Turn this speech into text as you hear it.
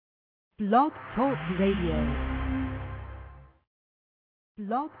Blog Talk Radio.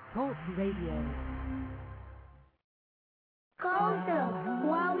 Blog Talk Radio. Costa,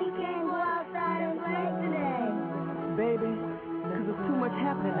 why we can't go outside and play today? Baby, because there's too much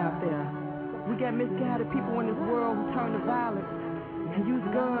happening out there. We got misguided people in this world who turn to violence and use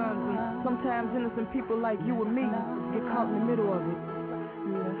guns, and sometimes innocent people like you and me get caught in the middle of it.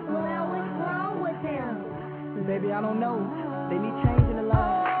 Well, what's wrong with them? Baby, I don't know. They need change in their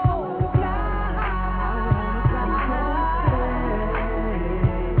lives.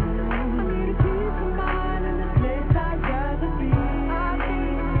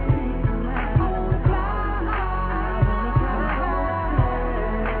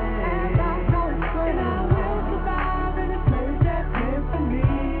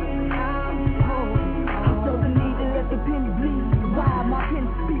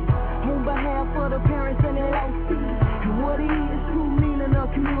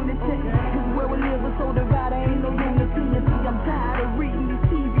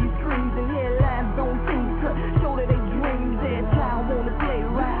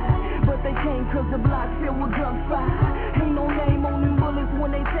 Cause the block filled with gunfire. Ain't no name on them bullets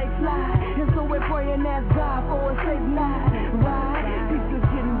when they take flight. And so we're praying that God for a safe night. Right? People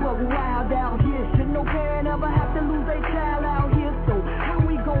getting buck wild out here. Should no parent ever have to lose their child out here? So how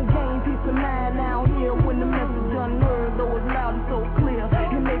we gon' gain peace of mind out here when the message unheard, though it's loud and so clear?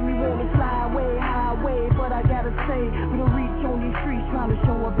 It made me wanna fly away, highway, but I gotta stay with a reach on these streets trying to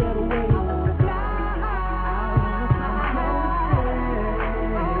show a better way.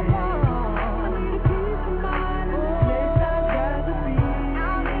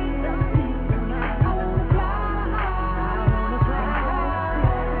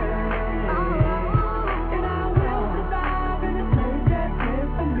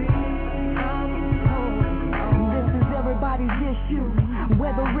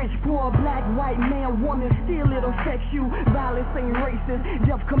 Whether rich, poor, black, white, man, woman, still it affects you. Violence ain't racist,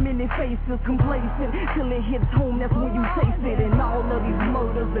 death come in their faces, complacent. Till it hits home, that's when you taste it. And all of these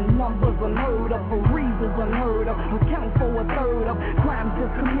murders and numbers unheard of, for reasons unheard of, account for a third of crimes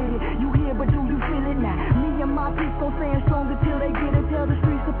just committed. You hear, but do you feel it now? Me and my people stand strong until they get it. Tell the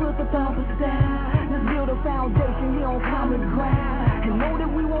streets to put the thumpers down. Let's build a foundation here on common ground, and know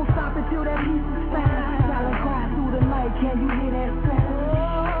that we won't stop until that peace is found. Silent cry through the night, can you hear that sound?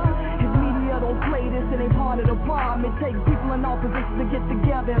 Don't play this, it ain't part of the problem. It takes people in opposition to get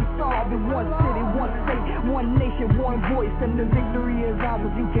together and solve it. One city, one state, one nation, one voice, and the victory is ours.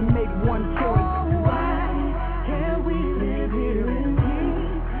 You can make one choice. Why can't we live here in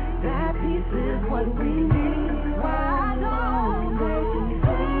peace? That peace is what we need. Why don't they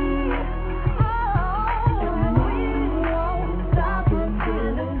see? And we won't stop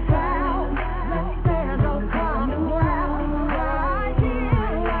until it's found. Let's stand on common ground. Right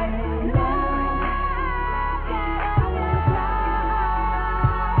here, right now.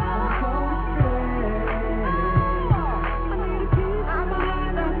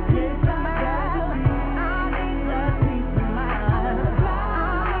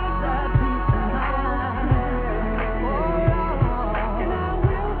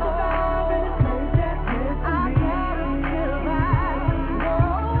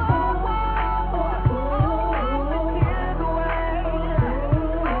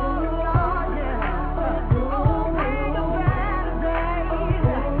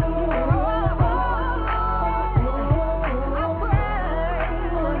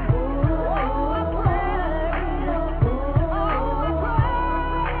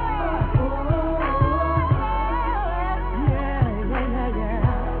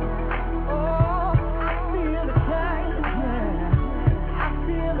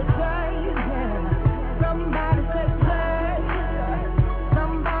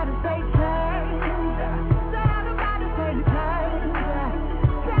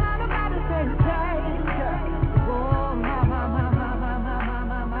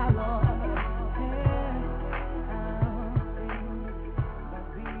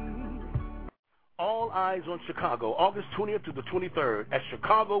 Eyes on Chicago, August 20th to the 23rd, as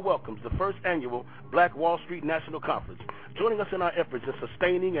Chicago welcomes the first annual Black Wall Street National Conference. Joining us in our efforts in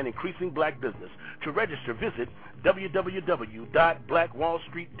sustaining and increasing black business. To register, visit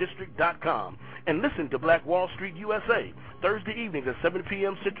www.blackwallstreetdistrict.com and listen to Black Wall Street USA Thursday evening at 7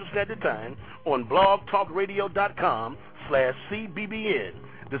 p.m. Central Standard Time on blogtalkradio.com/CBBN.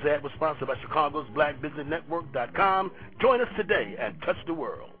 This ad was sponsored by Chicago's BlackBusinessNetwork.com. Join us today and touch the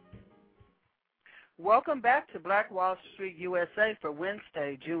world. Welcome back to Black Wall Street USA for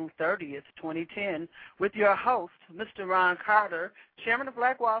Wednesday, June 30th, 2010, with your host, Mr. Ron Carter, Chairman of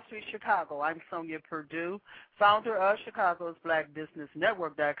Black Wall Street Chicago. I'm Sonia Perdue, founder of Chicago's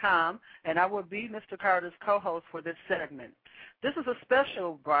BlackBusinessNetwork.com, and I will be Mr. Carter's co-host for this segment. This is a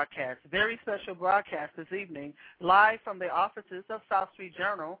special broadcast, very special broadcast this evening, live from the offices of South Street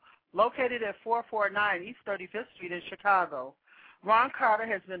Journal, located at 449 East 35th Street in Chicago. Ron Carter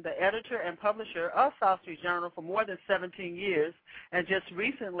has been the editor and publisher of South Street Journal for more than 17 years, and just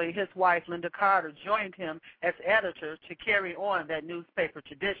recently his wife, Linda Carter, joined him as editor to carry on that newspaper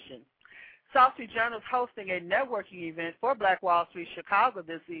tradition. South Street Journal is hosting a networking event for Black Wall Street Chicago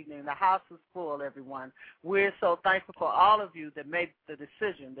this evening. The house is full, everyone. We're so thankful for all of you that made the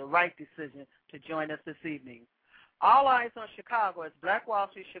decision, the right decision, to join us this evening. All eyes on Chicago as Black Wall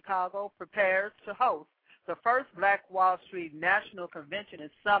Street Chicago prepares to host the first Black Wall Street National Convention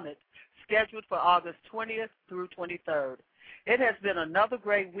and Summit, scheduled for August 20th through 23rd. It has been another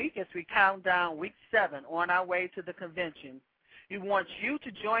great week as we count down week 7 on our way to the convention. We want you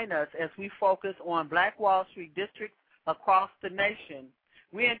to join us as we focus on Black Wall Street districts across the nation.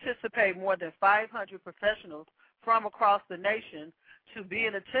 We anticipate more than 500 professionals from across the nation to be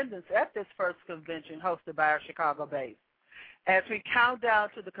in attendance at this first convention hosted by our Chicago base. As we count down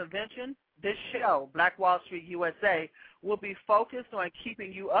to the convention, this show, Black Wall Street USA, will be focused on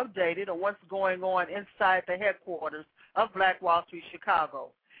keeping you updated on what's going on inside the headquarters of Black Wall Street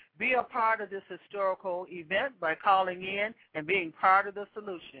Chicago. Be a part of this historical event by calling in and being part of the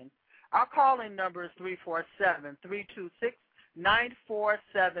solution. Our call-in number is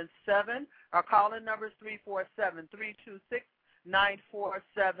 347-326-9477. Our call-in number is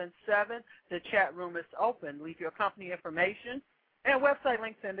 347-326-9477. The chat room is open. Leave your company information and website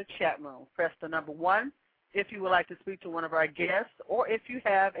links in the chat room. Press the number 1 if you would like to speak to one of our guests or if you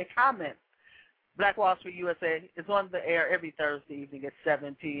have a comment. Black Wall Street USA is on the air every Thursday evening at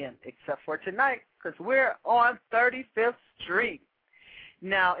 7 p.m., except for tonight because we're on 35th Street.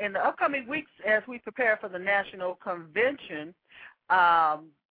 Now, in the upcoming weeks, as we prepare for the National Convention,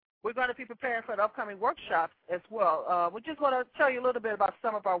 we're going to be preparing for the upcoming workshops as well. We're just going to tell you a little bit about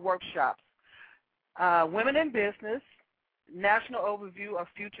some of our workshops. Women in Business, National Overview of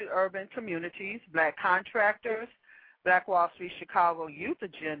Future Urban Communities, Black Contractors, Black Wall Street Chicago Youth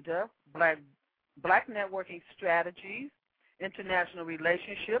Agenda, Black Networking Strategies, International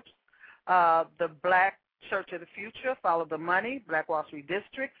Relationships, the Black Church of the Future, Follow the Money, Black Wall Street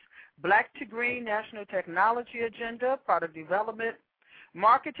Districts, Black to Green National Technology Agenda, Product Development,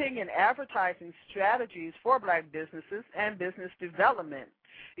 Marketing and Advertising Strategies for Black Businesses, and Business Development.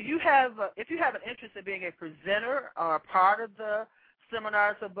 If you have an interest in being a presenter or a part of the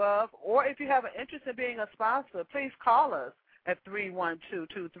seminars above, or if you have an interest in being a sponsor, please call us at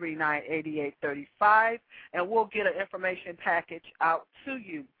 312-239-8835, and we'll get an information package out to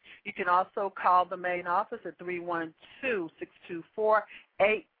you. You can also call the main office at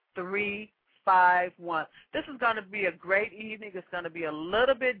 312-624-8351. This is going to be a great evening. It's going to be a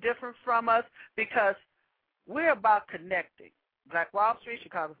little bit different from us because we're about connecting. Black Wall Street,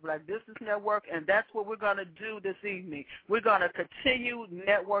 Chicago's Black Business Network, and that's what we're going to do this evening. We're going to continue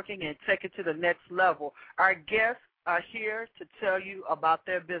networking and take it to the next level. Our guests are here to tell you about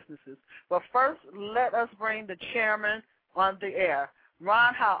their businesses. But first, let us bring the chairman on the air.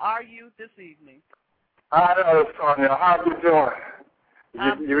 Ron, how are you this evening? Hello, Sonia. How are you doing?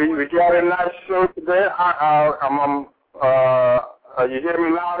 You got a nice show today. You hear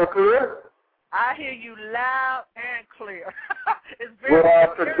me loud and clear? I hear you loud and clear. It's very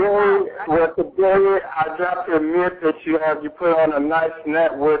today, I got to admit that you put on a nice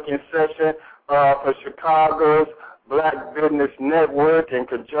networking session for Chicago's Black Business Network in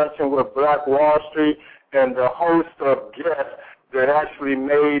conjunction with Black Wall Street and the host of guests that actually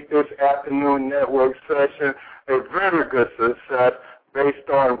made this afternoon network session a very good success based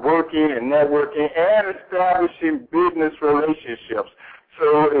on working and networking and establishing business relationships.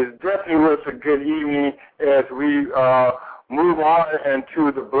 So it definitely was a good evening as we move on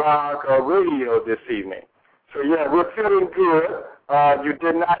into the blog radio this evening. So, yeah, we're feeling good. You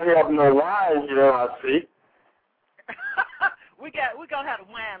did not have no wine here, I see. We're gonna have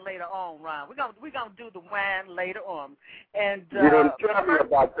the wine later on, Ron. We're gonna do the wine later on. And you didn't tell me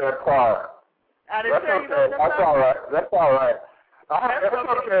about that part. I didn't tell you that. That's all right. That's all right. That's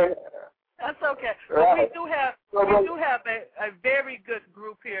okay. That's okay. But we do have a very good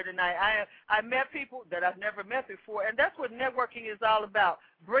group here tonight. I met people that I've never met before, and that's what networking is all about.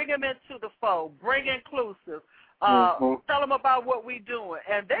 Bring them into the fold. Bring inclusive. Tell them about what we're doing.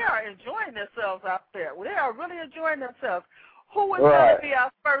 And they are enjoying themselves out there. They are really enjoying themselves. Who is going to be our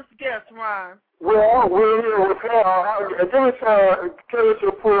first guest, Ron? Well, we're here with Harold. Give us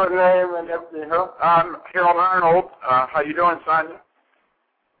your full name and everything, Harold. I'm Harold Arnold. How you doing, Sonia?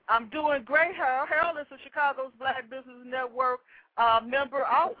 I'm doing great, Harold. Harold is the Chicago's Black Business Network member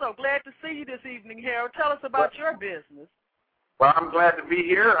also. Glad to see you this evening, Harold. Tell us about your business. Well, I'm glad to be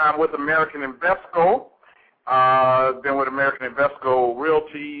here. I'm with American Invesco. I've been with American Invesco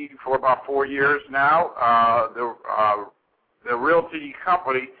Realty for about 4 years now. The realty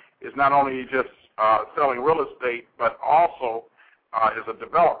company is not only just selling real estate, but also is a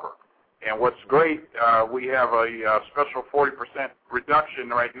developer. And what's great, we have a special 40% reduction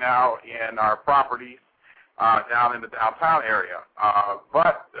right now in our properties down in the downtown area.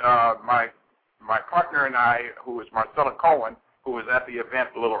 But my partner and I, who is Marcella Cohen, who was at the event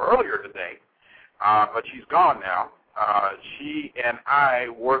a little earlier today, but she's gone now. She and I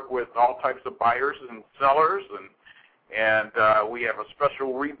work with all types of buyers and sellers, and we have a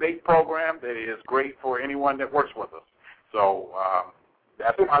special rebate program that is great for anyone that works with us. So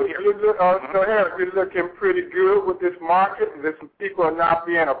that's why I'm here. So, Harold, you're looking pretty good with this market. People are not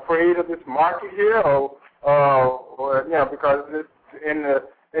being afraid of this market here, or because in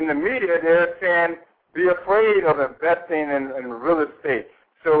the media they're saying be afraid of investing in real estate.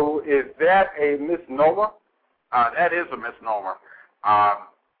 So is that a misnomer? That is a misnomer.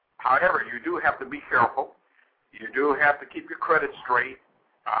 However, you do have to be careful. You do have to keep your credit straight,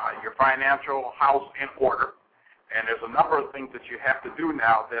 your financial house in order. And there's a number of things that you have to do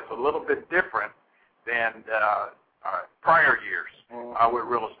now that's a little bit different than prior years with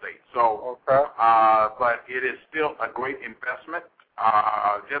real estate. So, but it is still a great investment.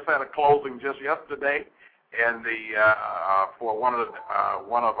 Just had a closing just yesterday, and for one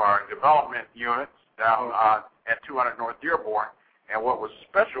of our development units down at 200 North Dearborn. And what was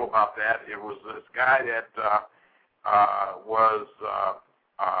special about that, it was this guy that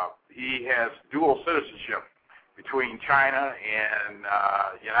he has dual citizenship between China and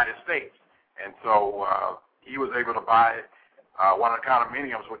the United States. And so he was able to buy one of the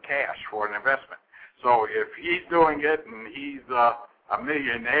condominiums with cash for an investment. So if he's doing it and he's a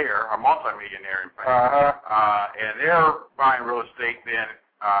millionaire, a multimillionaire in fact, and they're buying real estate, then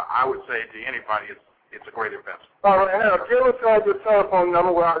I would say to anybody it's a great investment. All right, now give us your telephone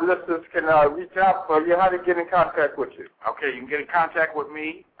number where our listeners can reach out for you, how to get in contact with you. Okay, you can get in contact with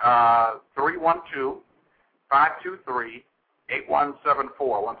me, 312-523-8174.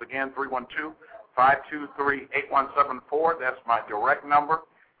 Once again, 312-523-8174. That's my direct number.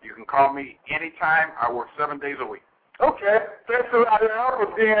 You can call me anytime. I work 7 days a week. Okay. Thanks a lot, Al, for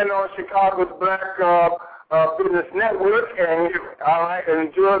being on Chicago's Black Business Network. And all right,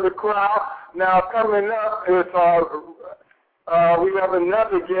 enjoy the crowd. Now, coming up is we have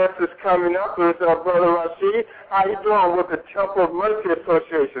another guest that's coming up. It's our brother Rashid. How you doing with the Temple of Mercy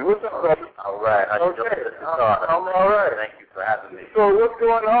Association? What's up, brother? All right. I'm all right. Thank you for having me. So what's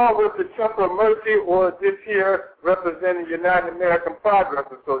going on with the Temple of Mercy, or this here representing United American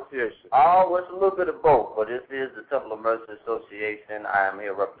Progress Association? Oh, it's a little bit of both, but this is the Temple of Mercy Association. I am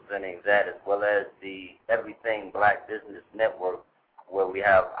here representing that, as well as the Everything Black Business Network, where we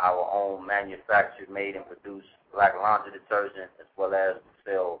have our own manufactured, made, and produced black laundry detergent, as well as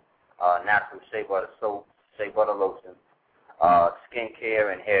sell natural shea butter soap, shea butter lotion,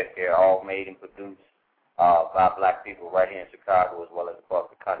 skincare and hair care, all made and produced by black people right here in Chicago as well as across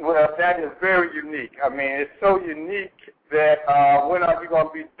the country. Well, that is very unique. I mean, it's so unique that when are you going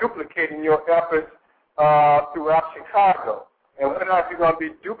to be duplicating your efforts throughout Chicago? And when are you going to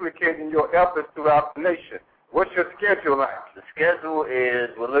be duplicating your efforts throughout the nation? What's your schedule like? The schedule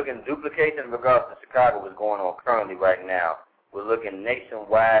is, we're looking duplication in regards to Chicago, what's going on currently right now. We're looking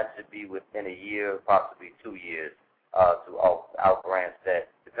nationwide to be within a year, possibly 2 years, to outgrant that,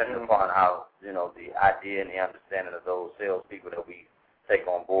 depending upon how, the idea and the understanding of those salespeople that we take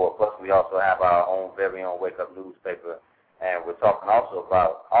on board. Plus, we also have our own very own Wake Up newspaper, and we're talking also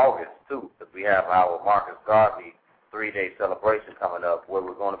about August, too, because we have our Marcus Garvey 3-day celebration coming up, where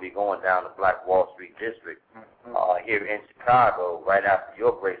we're going to be going down the Black Wall Street District here in Chicago right after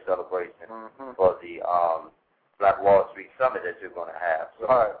your great celebration for the Black Wall Street Summit that you're going to have. So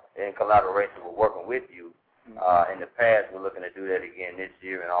in collaboration, we're working with you. In the past, we're looking to do that again this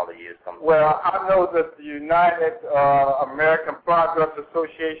year and all the years coming. Well, I know that the United American Progress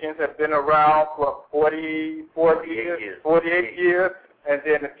Associations have been around for 48 years, and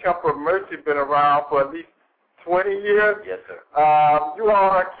then the Temple of Mercy has been around for at least 20 years. Yes, sir. You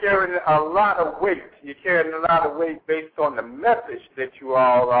all are carrying a lot of weight. You're carrying a lot of weight based on the message that you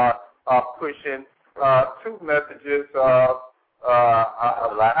all are pushing. Two messages.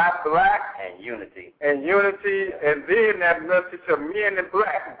 black, and unity. And then that message of men in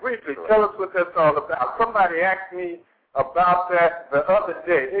black. Briefly, tell us what that's all about. Somebody asked me about that the other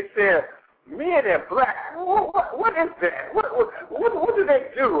day. They said, men in black, what is that? What do they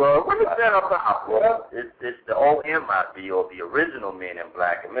do? What is that about? Well, it's the OMIB, or the original Men in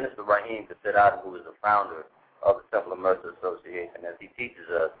Black. And Minister Raheem Kassadati, who is the founder of the Temple of Mercy Association, as he teaches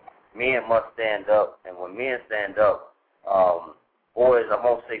us, men must stand up. And when men stand up, boys, I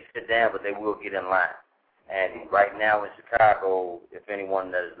won't say sit down, but they will get in line. And right now in Chicago, if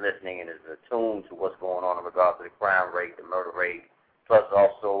anyone that is listening and is attuned to what's going on in regards to the crime rate, the murder rate, plus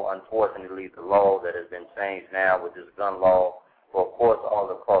also, unfortunately, the law that has been changed now with this gun law, for, of course, all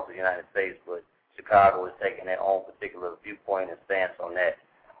across the United States, but Chicago is taking their own particular viewpoint and stance on that.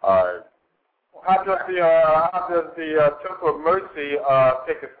 How does the Temple of Mercy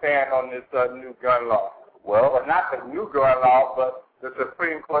take a stand on this new gun law? Well, not the new gun law, but the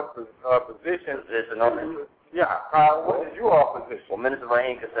Supreme Court position on it. Yeah. What is your position? Well, Minister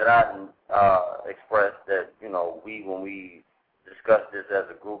Raheem Kassadati expressed that, when we discuss this as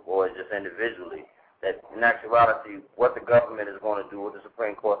a group or just individually, that in actuality, what the government is going to do, what the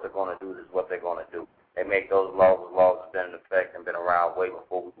Supreme Courts are going to do, is what they're going to do. They make those laws have been in effect and been around way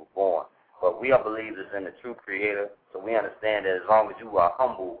before we were born. But we are believers in the true Creator, so we understand that as long as you are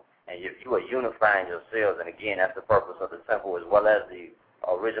humble and if you are unifying yourselves, and again, that's the purpose of the temple as well as the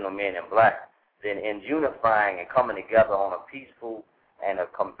original Men in Black, then in unifying and coming together on a peaceful and a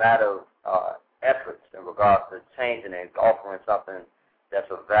combative efforts in regards to changing and offering something that's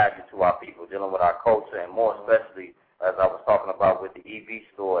of value to our people, dealing with our culture, and more especially, as I was talking about with the EV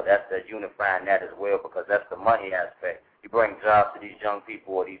store, that's that unifying that as well, because that's the money aspect. You bring jobs to these young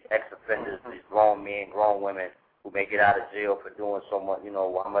people or these ex-offenders, these grown men, grown women who may get out of jail for doing so much,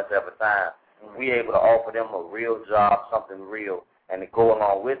 how much of a time. We able to offer them a real job, something real, and to go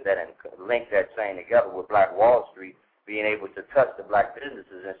along with that and link that chain together with Black Wall Street, being able to touch the black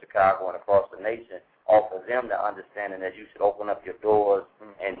businesses in Chicago and across the nation, offer them the understanding that you should open up your doors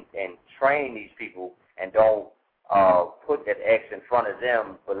and train these people and don't put that X in front of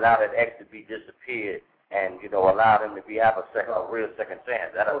them, but allow that X to be disappeared and, allow them to have a real second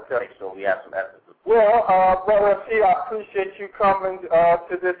chance. That's okay. So we have some efforts. Well, Brother T, I appreciate you coming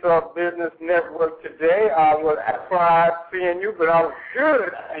to this business network today. I was surprised seeing you, but I was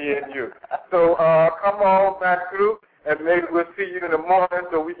good seeing you. So come on back through, and maybe we'll see you in the morning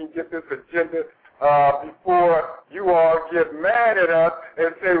so we can get this agenda before you all get mad at us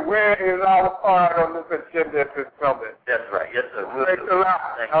and say, where is our part on this agenda at this moment? That's right. Yes, sir. Thanks a lot.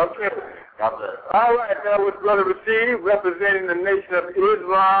 Okay. God bless. All right, that was Brother Rashid representing the Nation of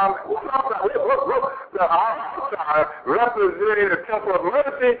Islam. Representing the Temple of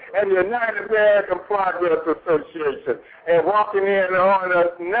Mercy and the United American Progress Association. And walking in on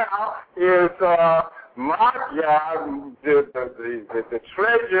us now is the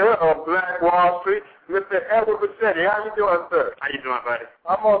treasurer of Black Wall Street, Mr. Edward Bassetti. How you doing, sir? How you doing, buddy?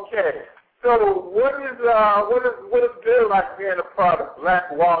 I'm okay. So what is it like being a part of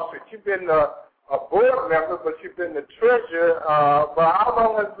Black Wall Street? You've been a board member, but you've been the treasurer. But how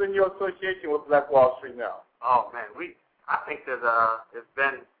long has been your association with Black Wall Street now? Oh man, I think that it's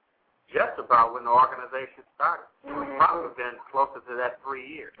been just about when the organization started. It's probably been closer to that 3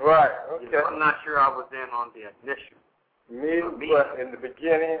 years. Right. Okay. I'm not sure I was in on the initial. Me, but in the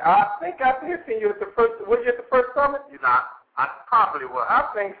beginning, I think I did see you at the first. Was you at the first summit? I probably was. I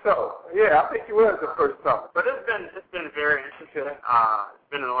think so. Yeah, I think you were at the first summit. But it's been very interesting. It's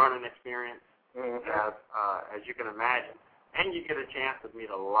been a learning experience, as you can imagine, and you get a chance to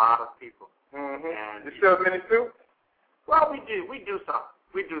meet a lot of people. And you still have many suits? Well, we do some.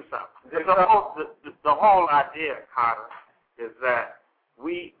 The whole idea, Carter, is that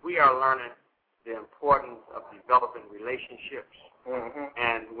we are learning the importance of developing relationships.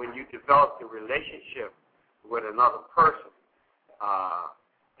 And when you develop the relationship with another person,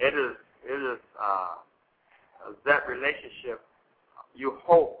 it is that relationship you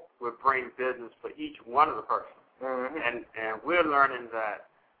hope will bring business for each one of the persons. And we're learning that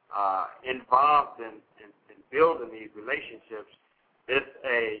involved in building these relationships,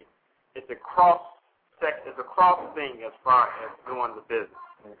 it's a cross thing as far as doing the business,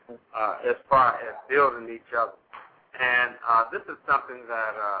 as far as building each other. And this is something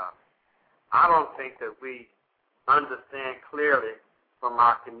that I don't think that we understand clearly from in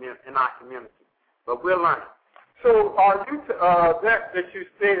our community, but we're learning. So are you that you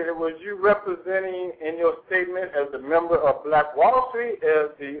stated, was you representing in your statement as a member of Black Wall Street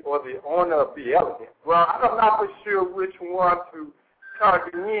or the owner of The Elegant? Well, I'm not for sure which one to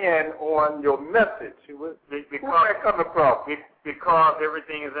target in on your message. Where's that coming from? because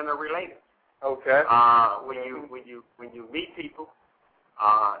everything is interrelated. Okay. When you meet people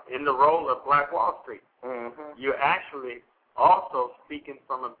in the role of Black Wall Street, you're actually also speaking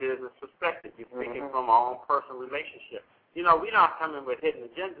from a business perspective. You're speaking from our own personal relationship. You know, we're not coming with hidden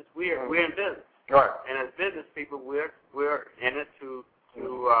agendas. We're in business, right? And as business people, we're in it to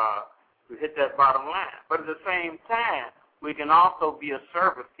hit that bottom line. But at the same time, we can also be a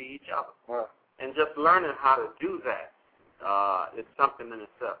service to each other. Right. And just learning how to do that is something in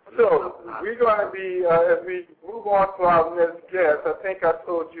itself. So we're going to be, as we move on to our next guest, I think I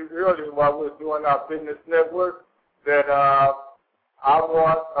told you earlier while we were doing our business network that I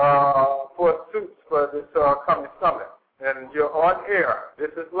want 4 suits for this coming summit. And you're on air.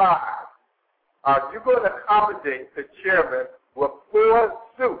 This is live. You're going to accommodate the chairman with 4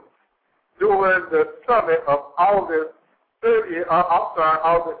 suits during the summit of August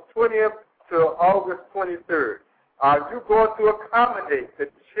 20th to August 23rd. You're going to accommodate the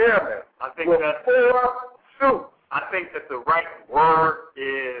chairman with 4 suits. I think that the right word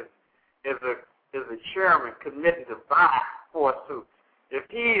is a chairman committing to buy 4 suits. If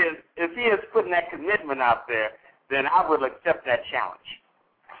he is putting that commitment out there, then I will accept that challenge.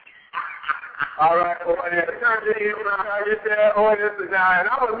 All right, and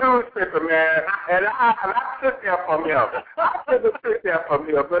I'm a newspaper man, and I took that from him.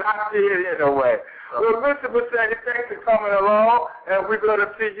 But I see it in a way. Well, Mr. Bassetti, thanks for coming along, and we're going to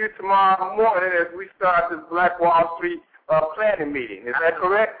see you tomorrow morning as we start this Black Wall Street planning meeting. Is that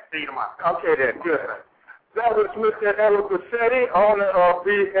correct? See you tomorrow. Okay, then. Good. That was Mr. Eric Bassetti, owner of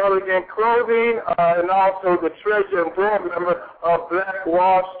Be Elegant Clothing, and also the treasurer and board member of Black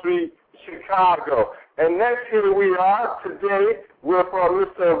Wall Street, Chicago. And next here we are today with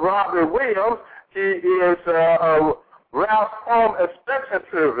Mr. Robert Williams. He is Ralph's Home Inspection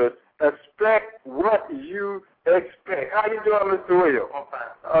Service. Expect what you expect. How you doing, Mr. Williams? I'm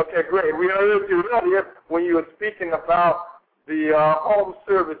fine. Okay, great. We heard you earlier when you were speaking about the home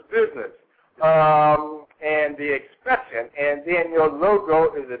service business. And the expression, and then your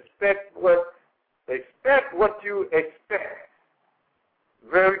logo is expect what you expect.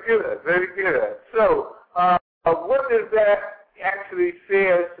 Very good, very good. So, what does that actually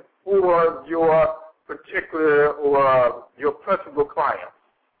say for your particular or your principal clients?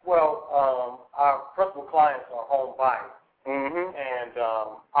 Well, our principal clients are home buyers, and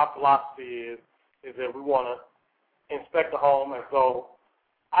our philosophy is that we want to inspect the home as though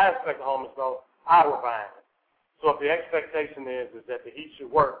I inspect the home as though I were buying it. So if the expectation is that the heat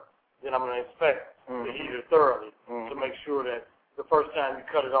should work, then I'm going to inspect the heater thoroughly to make sure that the first time you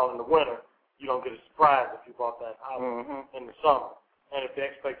cut it on in the winter, you don't get a surprise if you bought that house in the summer. And if the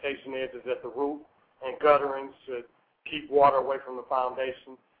expectation is that the roof and gutterings should keep water away from the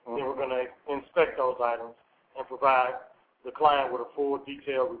foundation, then we're going to inspect those items and provide the client with a full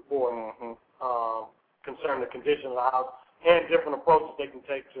detailed report concerning the condition of the house and different approaches they can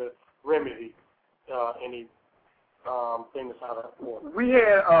take to remedy any thing that's out of order. We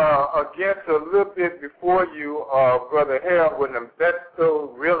had a guest a little bit before you, Brother Harold, with Invesco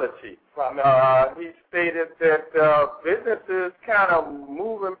Realty. He stated that business is kind of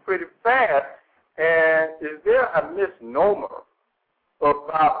moving pretty fast, and is there a misnomer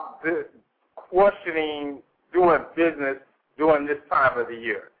about this questioning doing business during this time of the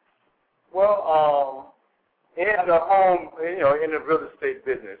year? Well, in the home, in the real estate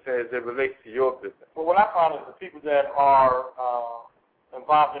business as it relates to your business. Well, what I found is the people that are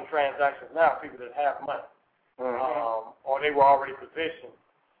involved in transactions now are people that have money, or they were already positioned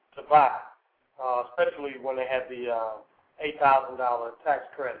to buy, especially when they had the $8,000 tax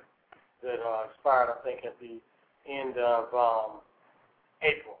credit that expired, I think, at the end of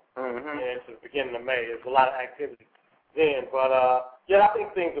April and to the beginning of May. There's a lot of activity then, but I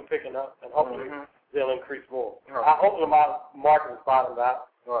think things are picking up, and hopefully they'll increase more. I hope the market is bottomed out.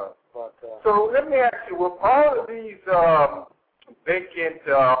 Right. But, so let me ask you, with all of these vacant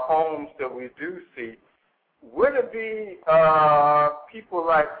homes that we do see, would it be people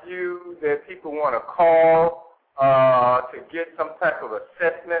like you that people want to call to get some type of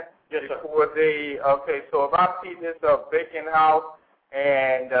assessment before they, so if I see this vacant house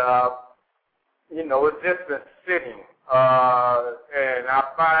and, it's just been sitting, and I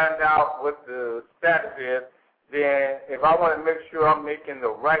find out what the status is, then if I want to make sure I'm making the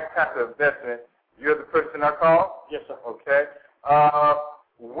right type of investment, you're the person I call? Yes, sir. Okay.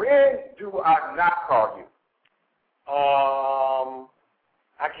 When do I not call you?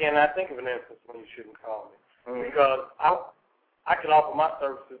 I cannot think of an instance when you shouldn't call me because I can offer my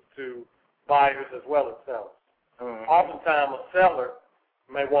services to buyers as well as sellers. Oftentimes, a seller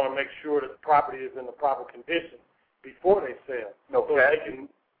may want to make sure that the property is in the proper condition before they sell, so they can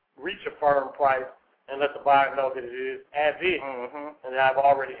reach a firm price and let the buyer know that it is as is, and I've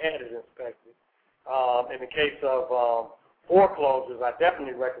already had it inspected. In the case of foreclosures, I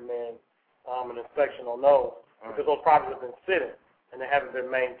definitely recommend an inspection on those because those properties have been sitting and they haven't been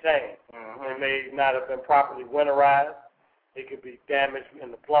maintained. They may not have been properly winterized. It could be damage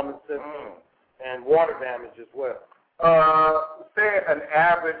in the plumbing system and water damage as well. Say an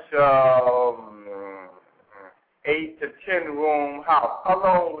average 8 to 10 room house. How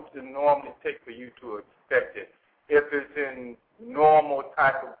long would it normally take for you to inspect it? If it's in normal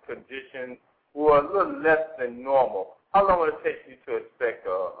type of condition or a little less than normal, how long would it take you to inspect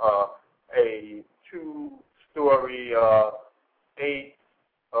a 2-story, 8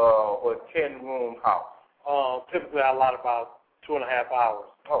 or 10 room house? Typically, I allot about 2.5 hours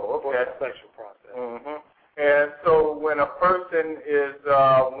for the inspection process. And so when a person is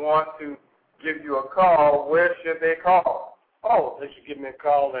want to give you a call, where should they call? They should give me a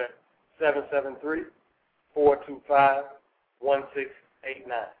call at 773-425-1689.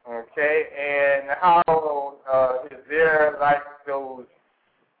 Okay, and how is there like those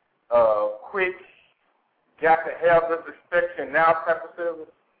quick, got to have this inspection now type of service?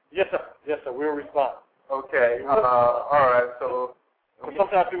 Yes, sir. Yes, sir. We'll respond. Okay. All right. So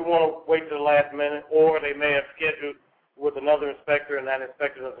sometimes people want to wait to the last minute, or they may have scheduled with another inspector, and that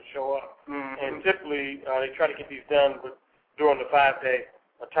inspector doesn't show up. And typically, they try to get these done during the 5-day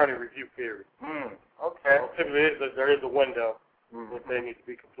attorney review period. Okay. So typically, there is a window that they need to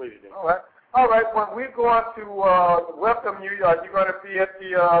be completed in. All right. All right. Well, we're going to welcome you. Are you going to be at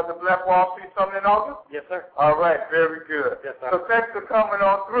the Black Wall Street Summit in August? Yes, sir. All right. Very good. Yes, sir. So thanks for coming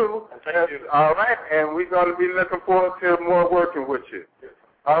on through. And thank you. All right. And we're going to be looking forward to more working with you. Yes.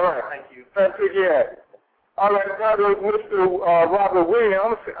 All right. Thank you. Thank you again. All right. That was Mr. Robert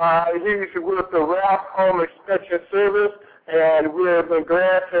Williams. He's with the Ralph Home Inspection Service, and we've been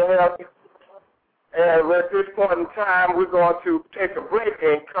glad to have you. And at this point in time, we're going to take a break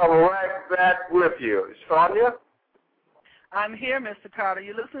and come right back with you. Sonia? I'm here, Mr. Carter.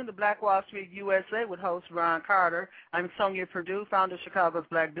 You're listening to Black Wall Street USA with host Ron Carter. I'm Sonia Perdue, founder of Chicago's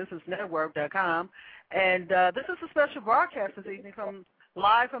Black Business Network.com. And this is a special broadcast this evening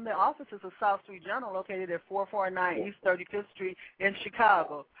live from the offices of South Street Journal, located at 449 East 35th Street in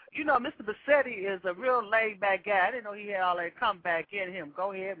Chicago. You know, Mr. Bassetti is a real laid-back guy. I didn't know he had all that come back in him.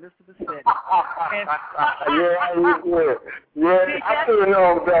 Go ahead, Mr. Bassetti. Yeah, I should have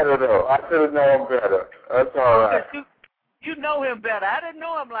known better, though. I should have known better. That's all right. You know him better. I didn't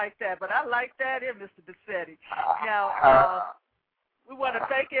know him like that, but I like that in Mr. Bassetti. Now, we want to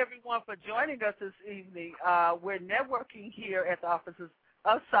thank everyone for joining us this evening. We're networking here at the offices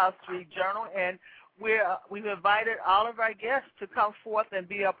of South Street Journal, and we've invited all of our guests to come forth and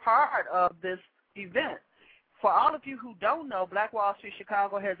be a part of this event. For all of you who don't know, Black Wall Street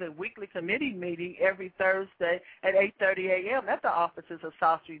Chicago has a weekly committee meeting every Thursday at 8:30 a.m. at the offices of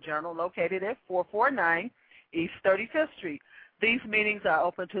South Street Journal, located at 449 East 35th Street. These meetings are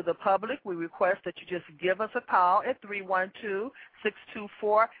open to the public. We request that you just give us a call at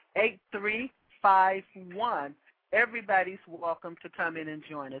 312-624-8351. Everybody's welcome to come in and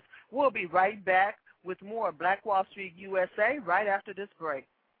join us. We'll be right back with more Black Wall Street USA right after this break.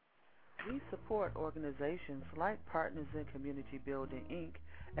 We support organizations like Partners in Community Building, Inc.,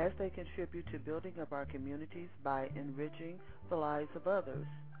 as they contribute to building up our communities by enriching the lives of others.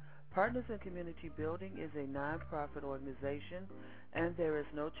 Partners in Community Building is a nonprofit organization, and there is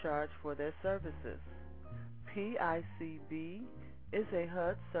no charge for their services. PICB is a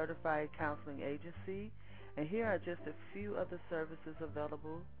HUD-certified counseling agency, and here are just a few of the services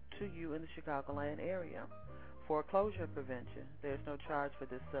available to you in the Chicagoland area. Foreclosure prevention, there's no charge for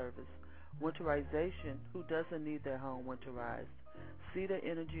this service. Winterization, who doesn't need their home winterized? CEDA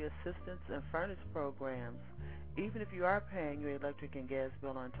energy assistance and furnace programs. Even if you are paying your electric and gas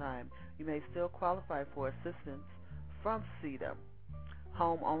bill on time, you may still qualify for assistance from CEDA.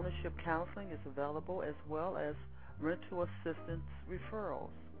 Home ownership counseling is available, as well as rental assistance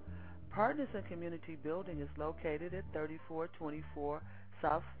referrals. Partners in Community Building is located at 3424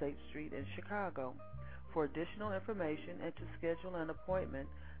 South State Street in Chicago. For additional information and to schedule an appointment,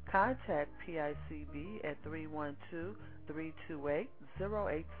 contact PICB at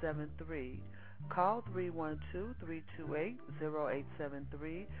 312-328-0873. Call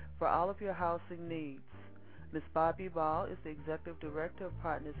 312-328-0873 for all of your housing needs. Ms. Bobby Ball is the Executive Director of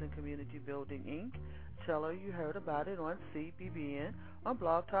Partners in Community Building, Inc. Tell her you heard about it on CBBN on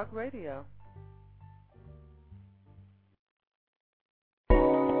Blog Talk Radio. Hey,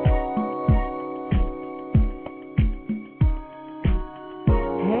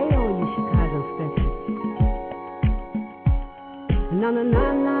 all you Chicago specialists.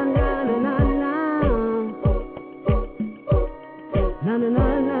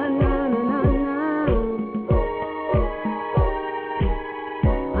 na na na na na.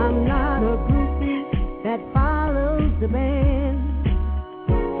 I'm not a groupie that follows the band,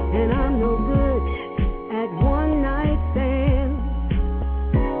 and I'm no good at one night stands.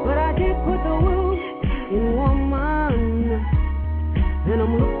 But I did put the woo in woman, and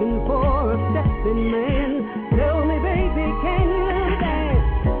I'm looking for a stepping man. Tell me, baby, can you dance?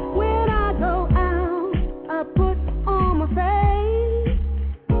 When I go out, I put on my face.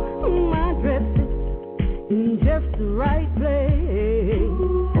 My dress is in just the right place.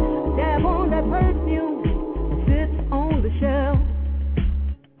 Dab on that perfume that sits on the shelf,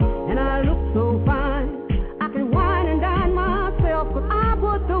 and I look so fine I can wine and dine myself. 'Cause I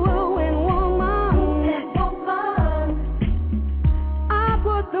put the woo in woman. I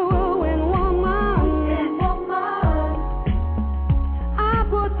put the woo in woman. I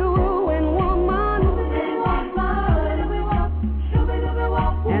put the woo in woman.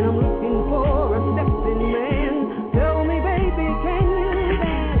 And I'm looking for a stepping man. Tell me, baby, can you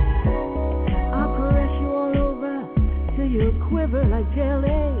dance? I'll caress you all over till you quiver like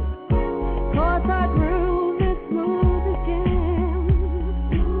jelly. 'Cause I grew this smooth as jam.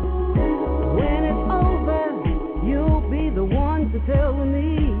 When it's over, you'll be the one to tell me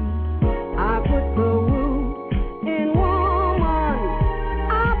I put the woo in woman.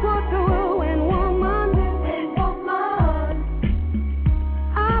 I put the woo in woman.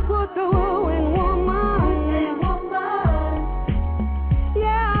 I put the woo in woman.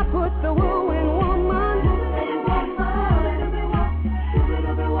 Yeah, I put the woo in woman.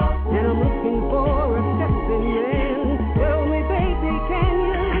 And I'm looking for a stepping man. Tell me, baby, can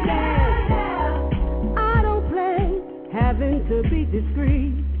you dance? I don't play having to be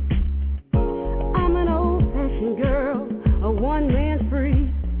discreet. I'm an old-fashioned girl, a one-man free.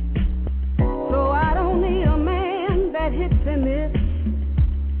 So I don't need a man that hits and miss.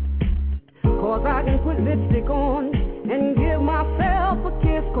 'Cause I can put lipstick on and give myself a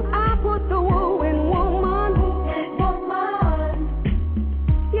kiss. 'Cause I put the woo in woman.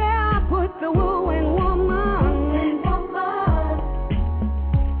 Yeah, I put the woo in woman.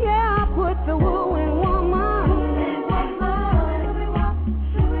 Yeah, I put the woo in woman.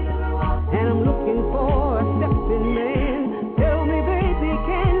 And I'm looking for a stepping man. Tell me, baby,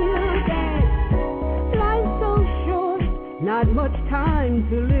 can you dance? Life's so short, not much time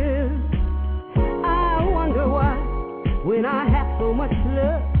to live. I wonder why, when I have so much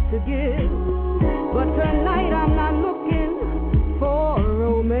love to give. But tonight I'm not looking for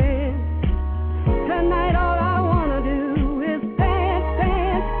romance. Tonight all I wanna do is dance,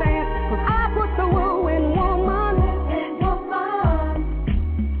 dance, dance. 'Cause I put the woo in woman.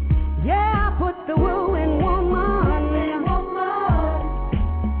 Yeah, I put the woo in woman.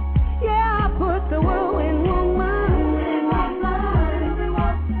 Yeah, I put the woo in woman.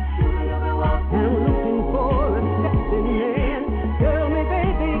 And I'm looking for a stepping man. Tell me,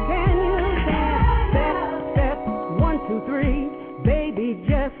 baby, can you dance? Step, step, 1, 2, 3. Baby,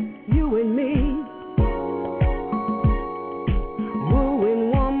 just you and me. Wooing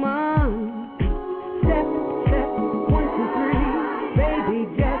woman. Step, step, 1, 2, 3. Baby,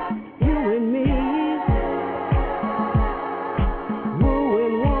 just you and me.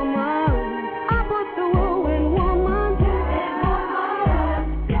 Wooing woman. I put the woo in woman.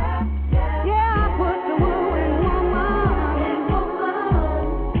 Yeah, I put the woo in woman.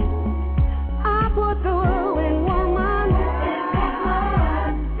 I put the woo in woman.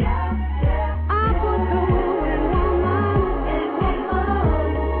 I put the woo in woman.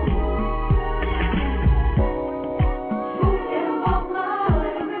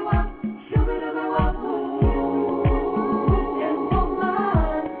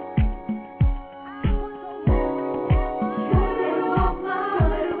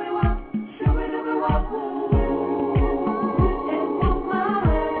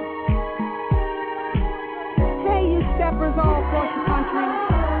 Hey, you steppers all across the country.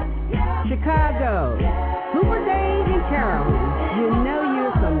 Chicago, Hoover Dade and Carolyn, you know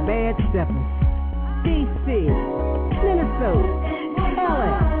you're some bad steppers. DC, Minnesota,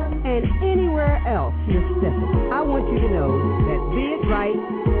 LA, and anywhere else you're stepping. I want you to know that be it right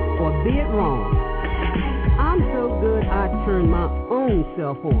or be it wrong, I'm so good I turn my own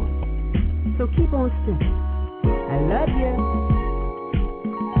self on. So keep on stepping. I love you.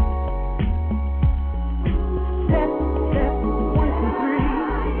 Step, step, 1, 2, 3,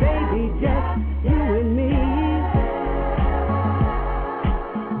 baby, just you and me.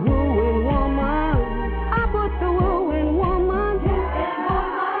 Wooing woman. I put the woo in woman.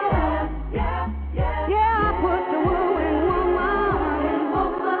 Yeah, I put the woo in woman.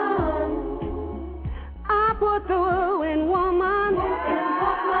 I put the woo in woman.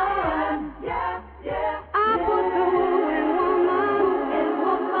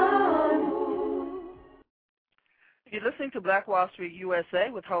 listening to Black Wall Street USA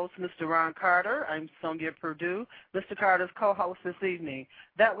with host Mr. Ron Carter. I'm Sonia Perdue, Mr. Carter's co-host this evening.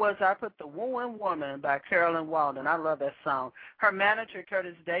 That was I Put the Wooing Woman by Carolyn Walden. I love that song. Her manager,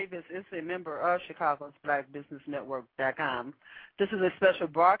 Curtis Davis, is a member of Chicago's BlackBusinessNetwork.com. This is a special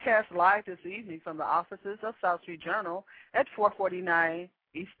broadcast live this evening from the offices of South Street Journal at 449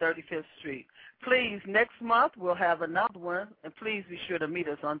 East 35th Street. Please, next month we'll have another one, and please be sure to meet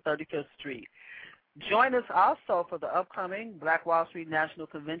us on 35th Street. Join us also for the upcoming Black Wall Street National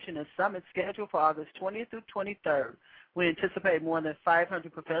Convention and Summit scheduled for August 20th through 23rd. We anticipate more than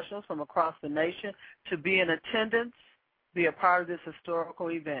 500 professionals from across the nation to be in attendance, be a part of this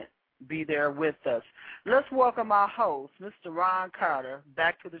historical event. Be there with us. Let's welcome our host, Mr. Ron Carter,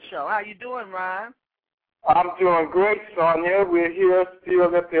 back to the show. How you doing, Ron? I'm doing great, Sonia. We're here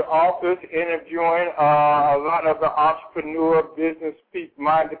still at the office interviewing a lot of the entrepreneur,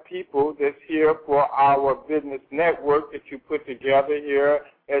 business-minded people that's here for our business network that you put together here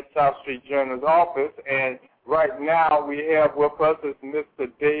at South Street Journal's office. And right now we have with us is Mr.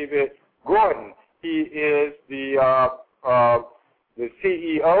 David Gordon. He is the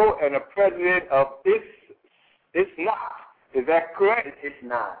CEO and the president of It's Not. Is that correct? It's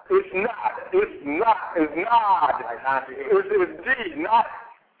not. It's not. It's not. It's not. It's D, not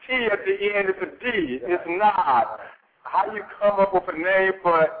T at the end. It's a D. It's not. How you come up with a name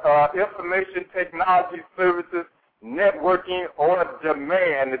for information technology services, networking, or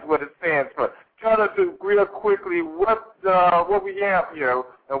demand is what it stands for. Tell us real quickly what we have here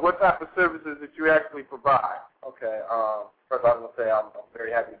and what type of services that you actually provide. Okay. First, I want to say I'm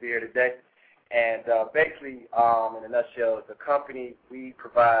very happy to be here today. And basically, in a nutshell, the company, we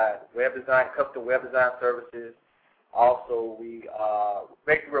provide web design, custom web design services. Also,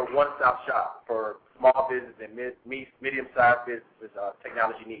 basically we're a one-stop shop for small business and medium-sized businesses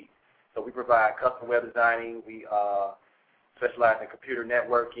technology needs. So we provide custom web designing. We specialize in computer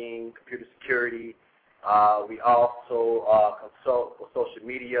networking, computer security. We also consult for social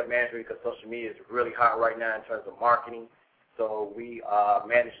media management because social media is really hot right now in terms of marketing. So we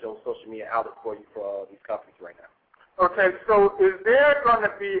manage those social media outlets for you for these companies right now. Okay, so is there going to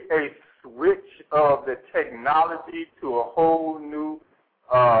be a switch of the technology to a whole new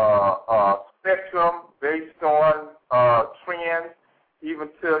spectrum based on trends? Even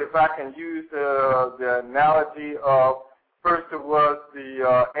to, if I can use the analogy of first it was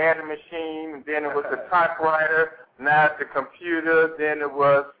the adding machine, then it was the typewriter, now it's the computer, then it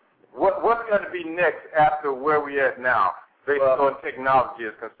was what's going to be next after where we at now? Based on technology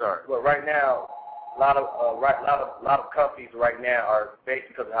is concerned. Well, right now, a lot of companies right now are based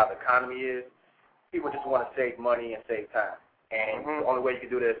because of how the economy is. People just want to save money and save time, and the only way you can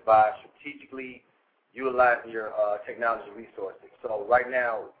do this is by strategically utilizing your technology resources. So right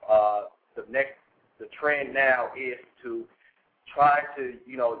now, the trend now is to try to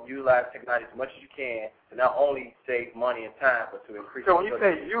utilize technology as much as you can to not only save money and time, but to increase. So when you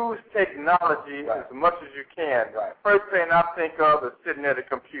say use technology as much as you can, first thing I think of is sitting at a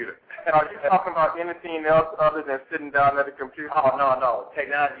computer. Are you talking about anything else other than sitting down at a computer? Oh, no.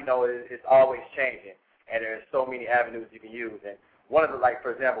 Technology, is always changing, and there's so many avenues you can use. And one of the,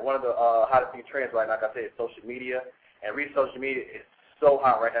 for example, one of the hottest thing trends right now, like I said, is social media. And really, social media is so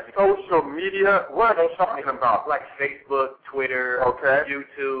hot right now. Social media? What are they talking about? Like Facebook, Twitter,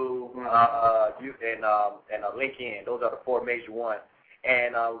 YouTube, and LinkedIn. Those are the four major ones.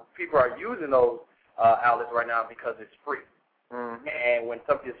 And people are using those outlets right now because it's free. And when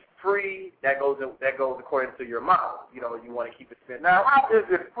something is free, that goes according to your model. You want to keep it spent. Now, how is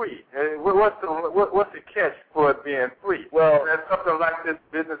it free? What's the catch for it being free? Well, there's something like this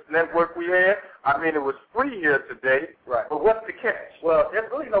business network we had. I mean, it was free here today. Right. But what's the catch? Well,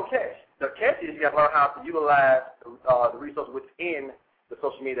 there's really no catch. The catch is you got to learn how to utilize the resources within the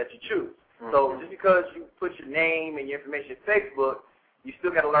social media that you choose. So just because you put your name and your information in Facebook, you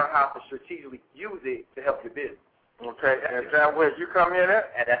still got to learn how to strategically use it to help your business. Okay, and is that where you come in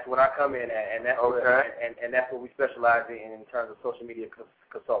at? And that's what I come in at, and that's and that's what we specialize in terms of social media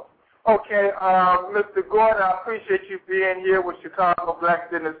consulting. Okay, Mr. Gordon, I appreciate you being here with Chicago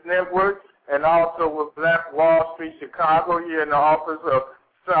Black Business Network and also with Black Wall Street Chicago here in the office of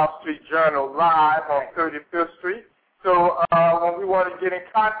South Street Journal Live on 35th Street. So when we want to get in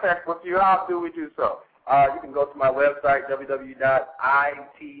contact with you, how do we do so? You can go to my website,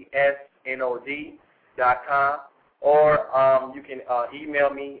 www.itsnod.com. Or you can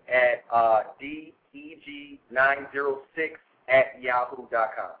email me at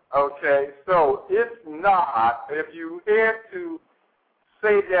deg906@yahoo.com. Okay, so it's not, if you had to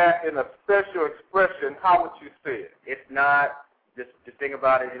say that in a special expression, how would you say it? It's not, just think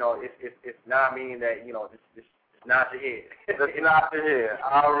about it, it's not meaning that, this Not the head. That's not the head.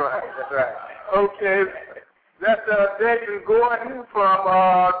 All right. That's right. Okay. That's David Gordon from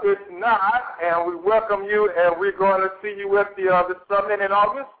It's Not, and we welcome you, and we're going to see you at the summit in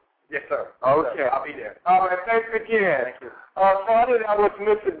August? Yes, sir. Okay. Yes, sir. I'll be there. All right, thanks again. Thank you. Father, that was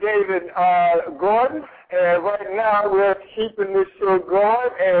Mr. David Gordon, and right now we're keeping this show going,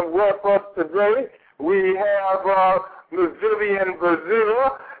 and with us today we have Ms. Vivian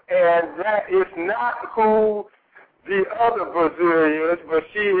Brazil, and that is not who the other Brazil is, but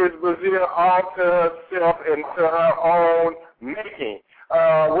she is Brazil all to herself and to her own making.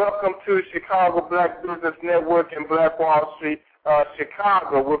 Welcome to Chicago Black Business Network and Black Wall Street,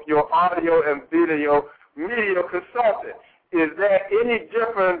 Chicago, with your audio and video media consultant. Is that any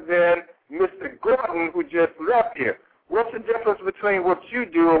different than Mr. Gordon, who just left here? What's the difference between what you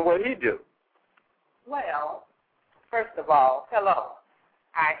do and what he do? Well, first of all, hello.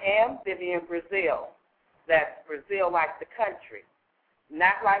 I am Vivian Brazil. That's Brazil like the country,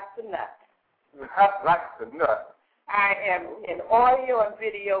 not like the nut. Not like the nut. I am an audio and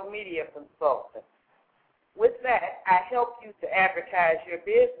video media consultant. With that, I help you to advertise your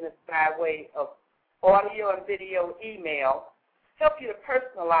business by way of audio and video email, help you to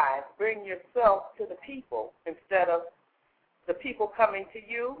personalize, bring yourself to the people instead of the people coming to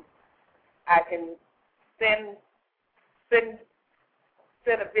you. I can send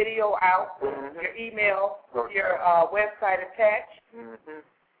a video out, your email, your website attached,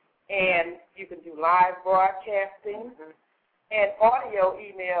 and you can do live broadcasting and audio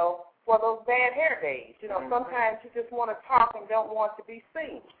email for those bad hair days. You know, sometimes you just want to talk and don't want to be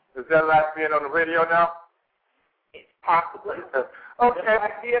seen. Is that like being on the radio now? It's possibly. Okay. Just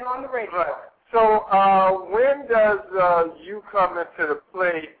like being on the radio. Right. So when does you come into the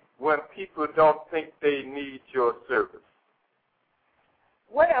play when people don't think they need your service?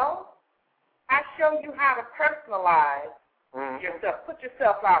 Well, I show you how to personalize yourself, put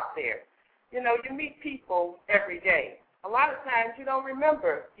yourself out there. You know, you meet people every day. A lot of times you don't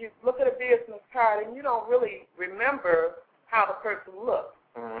remember. You look at a business card and you don't really remember how the person looks.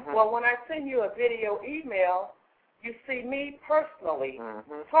 Well, when I send you a video email, you see me personally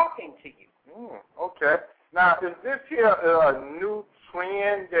talking to you. Okay. Now, is this here a new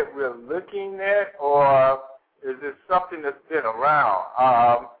trend that we're looking at, or is it something that's been around?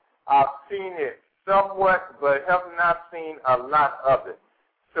 I've seen it somewhat, but have not seen a lot of it.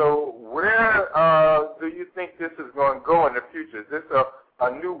 So where do you think this is going to go in the future? Is this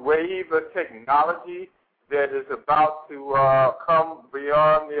a new wave of technology that is about to come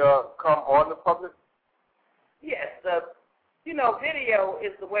on the public? Yes. You know, video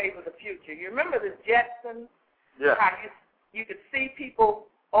is the wave of the future. You remember the Jetsons? Yeah. How you could see people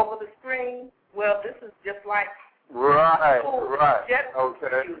over the screen? Well, this is just like Jetsons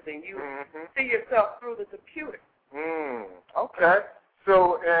using. You see yourself through the computer. Okay.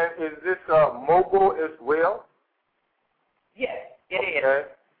 So, is this mobile as well? Yes, it is.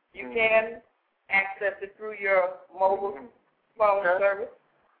 You can access it through your mobile phone service.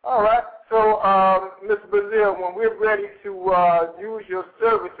 All right. So, Ms. Brazil, when we're ready to use your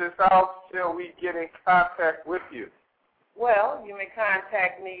services, how shall we get in contact with you? Well, you may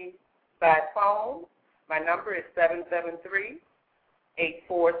contact me by phone. My number is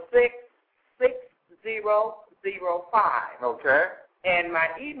 773-846-6005. Okay. And my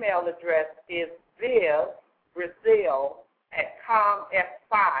email address is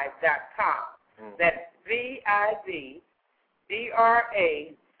vivbrazil@comf5.com. That's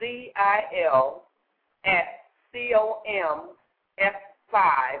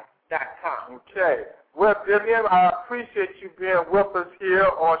VIVBRAZIL@COMF5.com. Okay. Well, Vivian, I appreciate you being with us here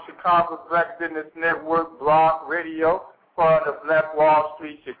on Chicago Black Business Network Blog Radio, part of Black Wall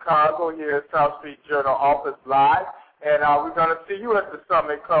Street Chicago, here at South Street Journal Office Live. And we're going to see you at the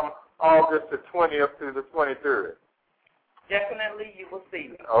summit come August the 20th through the 23rd. Definitely you will see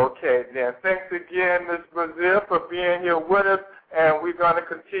me. Okay, then. Thanks again, Ms. Brazil, for being here with us. And we're going to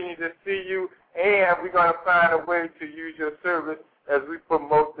continue to see you, and we're going to find a way to use your service as we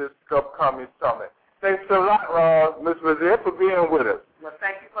promote this upcoming summit. Thanks a lot, Ms. Brazil, for being with us. Well,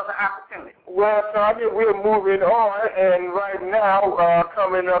 thank you for the opportunity. Well, Sonia, we're moving on, and right now,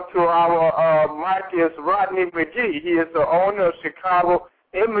 coming up to our mic is Rodney McGee. He is the owner of Chicago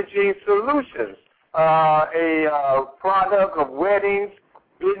Imaging Solutions, a product of weddings,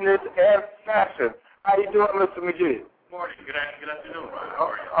 business, and fashion. How you doing, Mr. McGee? Morning. Good afternoon. How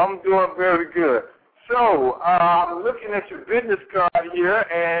are you? I'm doing very good. So, I'm looking at your business card here,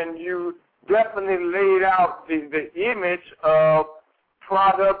 and you definitely laid out the image of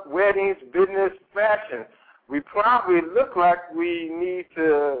product, weddings, business, fashion. We probably look like we need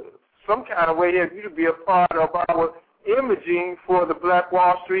to some kind of way for you to be a part of our imaging for the Black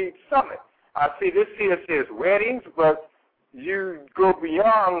Wall Street Summit. I see this here says weddings, but you go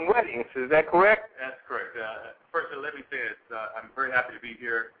beyond weddings. Is that correct? That's correct. First, let me say I'm very happy to be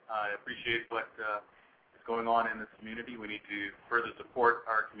here. I appreciate what is going on in this community. We need to further support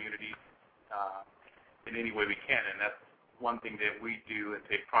our community in any way we can, and that's one thing that we do and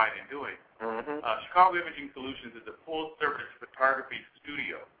take pride in doing. Chicago Imaging Solutions is a full-service photography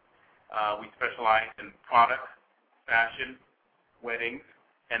studio. We specialize in product, fashion, weddings,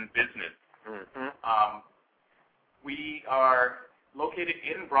 and business. We are located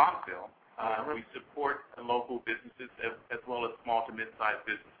in Bronxville. We support local businesses as well as small to mid-sized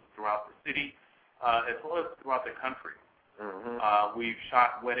businesses throughout the city, as well as throughout the country. We've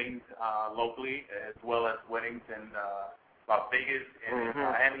shot weddings locally as well as weddings in Las Vegas and in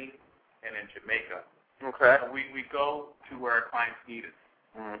Miami and in Jamaica. Okay. We go to where our clients need us.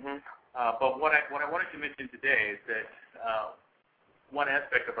 But what I wanted to mention today is that one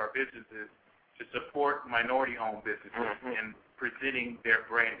aspect of our business is to support minority-owned businesses in presenting their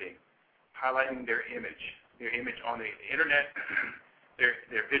branding, highlighting their image on the internet,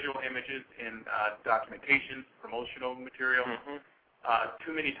 their visual images in documentations, promotional material.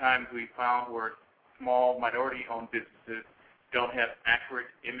 Too many times we found where small minority-owned businesses don't have accurate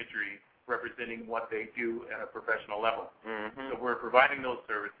imagery representing what they do at a professional level. So we're providing those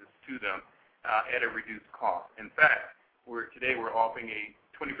services to them at a reduced cost. In fact, today we're offering a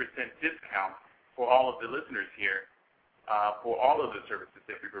 20% discount for all of the listeners here for all of the services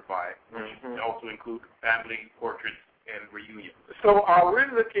that we provide, which also include family, portraits, and reunions. So are we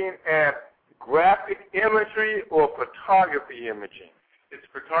looking at graphic imagery or photography imaging? It's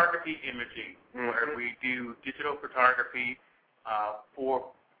photography imaging, where we do digital photography for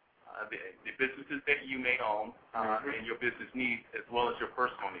the businesses that you may own and your business needs as well as your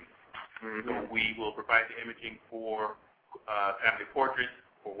personal needs. So we will provide the imaging for family portraits,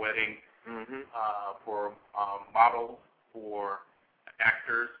 for weddings, for models, for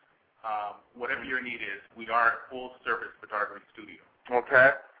actors, whatever your need is. We are a full-service photography studio.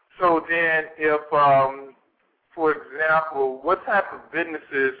 Okay. So then if, for example, what type of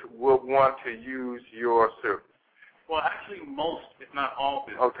businesses would want to use your service? Well, actually, most, if not all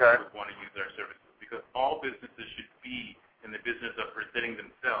businesses would want to use our services because all businesses should be in the business of presenting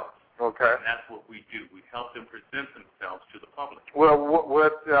themselves. Okay. And that's what we do. We help them present themselves to the public. Well,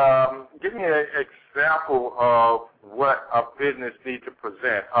 give me an example of what a business needs to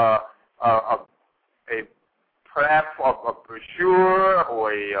present. A platform, a brochure,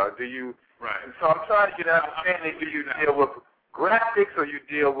 or do you? Right. So I'm trying to get an understanding. Do you deal with graphics or you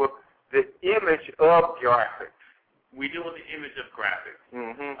deal with the image of graphics? We deal with the image of graphics.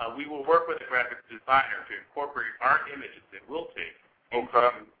 We will work with a graphics designer to incorporate our images that we'll take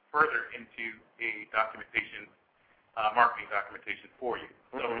further into a documentation, marketing documentation for you.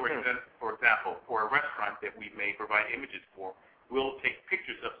 So, for example, for a restaurant that we may provide images for, we'll take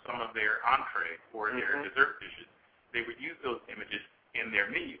pictures of some of their entree or their dessert dishes. They would use those images in their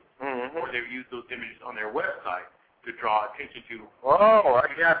menu, or they would use those images on their website to draw attention to. Oh,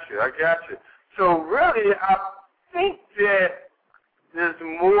 I got you. So really, I think that there's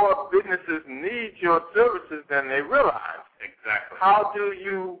more businesses need your services than they realize. Exactly. How do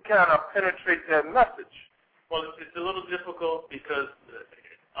you kind of penetrate that message? Well, it's a little difficult because,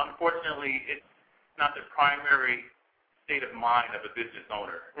 unfortunately, it's not the primary state of mind of a business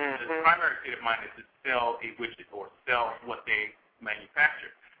owner. The primary state of mind is to sell a widget or sell what they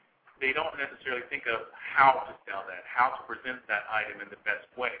manufacture. They don't necessarily think of how to sell that, how to present that item in the best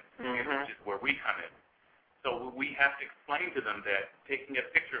way, which is where we come in. So we have to explain to them that taking a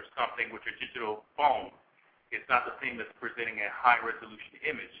picture of something with your digital phone is not the same as presenting a high-resolution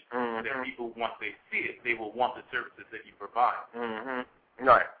image that people, once they see it, they will want the services that you provide.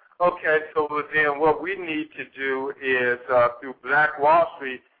 Right. Okay, so then what we need to do is, through Black Wall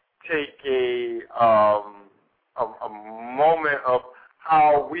Street, take a moment of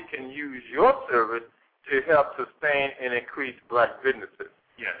how we can use your service to help sustain and increase black businesses.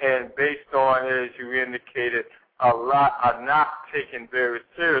 Yes. And based on, as you indicated, a lot are not taking very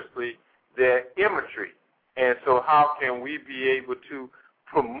seriously their imagery. And so how can we be able to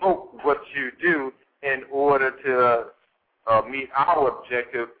promote what you do in order to meet our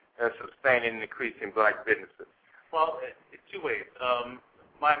objective of sustaining and increasing black businesses? Well, it's two ways.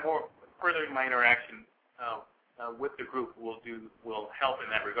 Furthering my interaction with the group will help in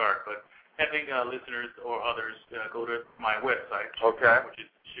that regard. But having listeners or others go to my website, which is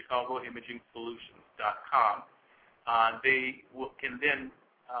ChicagoImagingSolutions.com, they can then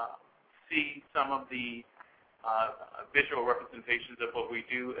see some of the visual representations of what we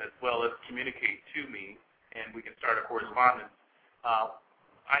do, as well as communicate to me, and we can start a correspondence. I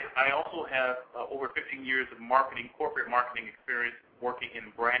also have over 15 years of corporate marketing experience working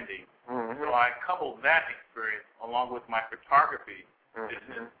in branding. Mm-hmm. So I couple that experience along with my photography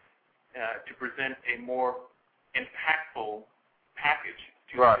business to present a more impactful package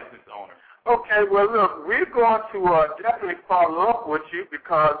to the business owner. Okay, well, look, we're going to definitely follow up with you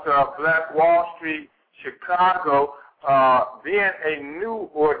because Black Wall Street Chicago, being a new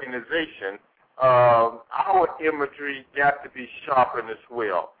organization, our imagery got to be sharpened as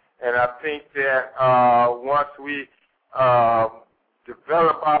well. And I think that once we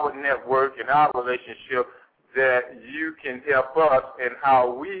develop our network and our relationship, that you can help us in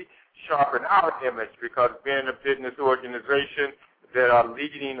how we sharpen our image, because being a business organization that are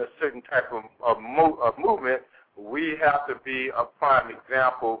leading a certain type of movement, we have to be a prime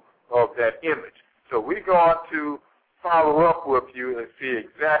example of that image. So we're going to follow up with you and see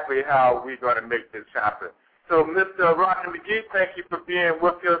exactly how we're going to make this happen. So, Mr. Rodney McGee, thank you for being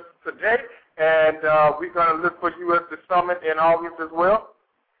with us today, and we're going to look for you at the summit in August as well?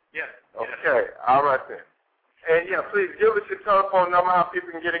 Yes. Okay, all right then. And, yeah, please give us your telephone number, how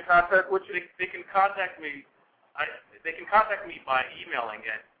people can get in contact with you. They can contact me. They can contact me by emailing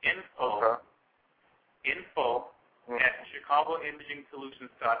at info at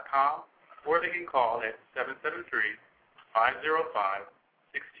chicagoimagingsolutions.com, or they can call at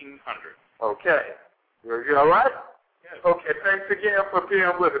 773-505-1600. Okay. You all right? Yes. Okay, thanks again for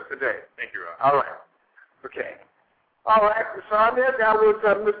being with us today. Thank you, Rob. All right. Okay. All right, Sonia, that was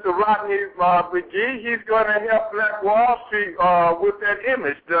Mr. Rodney McGee. He's going to help Black Wall Street with that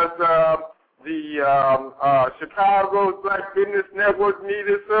image. Does the Chicago Black Business Network need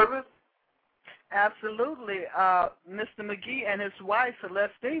his service? Absolutely. Mr. McGee and his wife,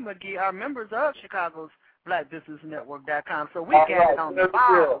 Celestine McGee, are members of Chicago's BlackBusinessNetwork.com, so we get it on the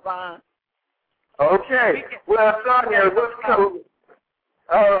file. Okay. Well, Sonia,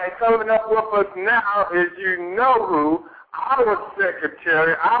 all right, coming up with us now is you know who, our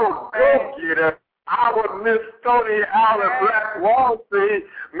secretary, our go-getter, our Miss Stony Island Black Wall Street,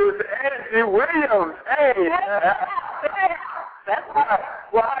 Miss Angie Williams. Hey. That's right.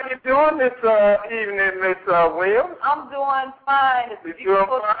 Well, how you doing this evening, Miss Williams? I'm doing fine. It's a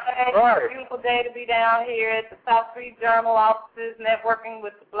beautiful day. Right. It's a beautiful day to be down here at the South Street Journal offices, networking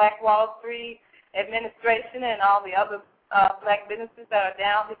with the Black Wall Street administration and all the other black businesses that are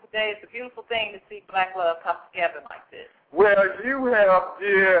down here today. It's a beautiful thing to see black love come together like this. Well, you have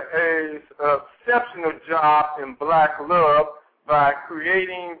did an exceptional job in black love by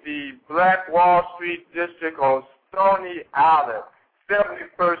creating the Black Wall Street District on Stony Island,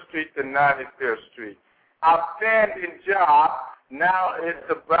 71st Street to 95th Street. Outstanding job. Now it's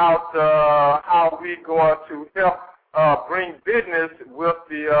about how we're going to help bring business with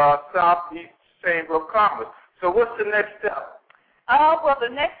the Southeast Chamber of Commerce. So what's the next step? Well, the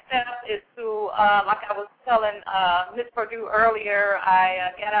next step is to, like I was telling Ms. Purdue earlier,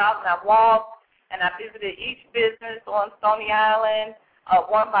 I got out and I walked and I visited each business on Stony Island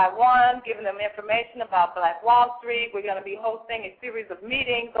one by one, giving them information about Black Wall Street. We're going to be hosting a series of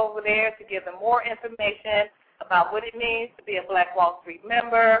meetings over there to give them more information about what it means to be a Black Wall Street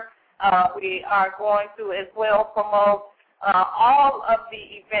member. We are going to as well promote all of the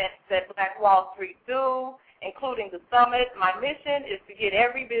events that Black Wall Street do, including the summit. My mission is to get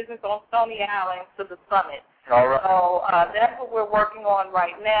every business on Stony Island to the summit. All right. So that's what we're working on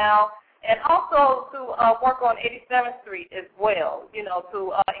right now. And also to work on 87th Street as well, you know,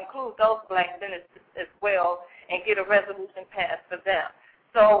 to include those black businesses as well and get a resolution passed for them.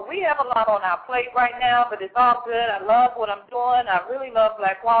 So we have a lot on our plate right now, but it's all good. I love what I'm doing. I really love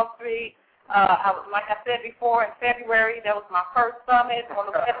Black Wall Street. Like I said before, in February, that was my first summit on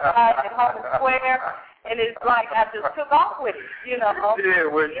the west side at Home Square. And it's like I just took off with it, you know. Yeah,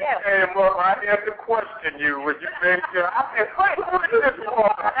 well, you came up, I had to question you. Would you make sure? I said, who is this for?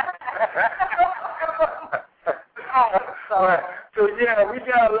 So, yeah, we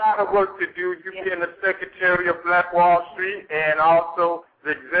got a lot of work to do. You being the secretary of Black Wall Street and also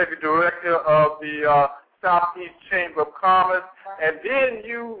the executive director of the Southeast Chamber of Commerce. And then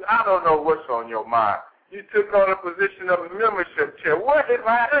you, I don't know what's on your mind. You took on a position of a membership chair. What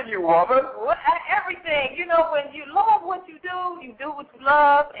admire you, woman? Well, everything. You know, when you love what you do what you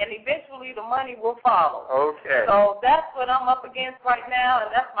love, and eventually the money will follow. Okay. So that's what I'm up against right now,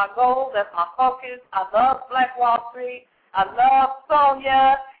 and that's my goal. That's my focus. I love Black Wall Street. I love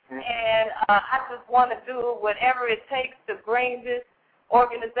Sonia, and I just want to do whatever it takes to bring this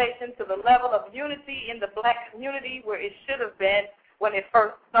organization to the level of unity in the black community where it should have been when it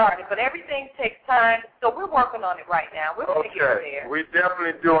first started. But everything takes time, so we're working on it right now. We're going to get there. We're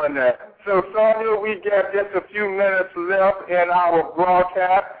definitely doing that. So, Sonia, we got just a few minutes left in our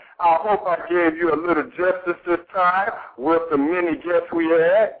broadcast. I hope I gave you a little justice this time with the many guests we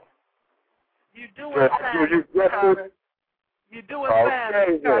had. You're doing fine. You're doing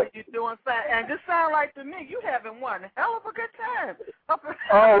fine, Carter. You're doing fine. And this sounds like to me, you having one hell of a good time.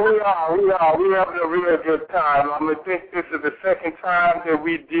 Oh, we are. We're having a real good time. I think this is the second time that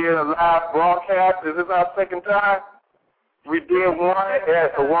we did a live broadcast. Is this our second time? We did one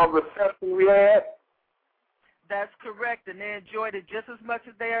at the one reception we had. That's correct, and they enjoyed it just as much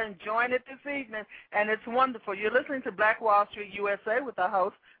as they are enjoying it this evening, and it's wonderful. You're listening to Black Wall Street USA with our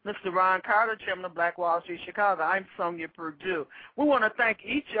host, Mr. Ron Carter, Chairman of Black Wall Street Chicago. I'm Sonia Perdue. We want to thank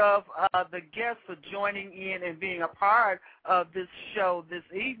each of the guests for joining in and being a part of this show this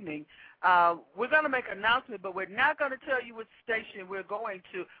evening. We're going to make an announcement, but we're not going to tell you which station we're going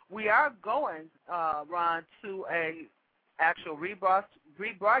to. We are going, Ron, to a actual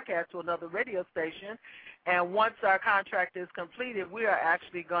rebroadcast to another radio station. And once our contract is completed, we are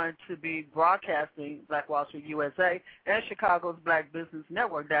actually going to be broadcasting Black Wall Street USA and Chicago's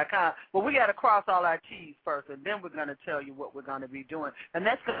BlackBusinessNetwork.com. But we got to cross all our T's first, and then we're going to tell you what we're going to be doing. And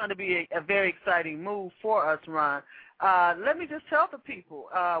that's going to be a very exciting move for us, Ron. Let me just tell the people,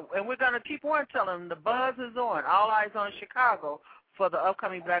 and we're going to keep on telling them, the buzz is on. All eyes on Chicago for the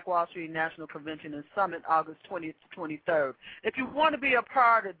upcoming Black Wall Street National Convention and Summit, August 20th to 23rd. If you want to be a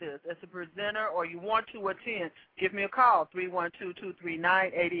part of this as a presenter or you want to attend, give me a call,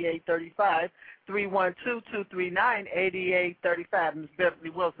 312-239-8835, 312-239-8835. Ms. Beverly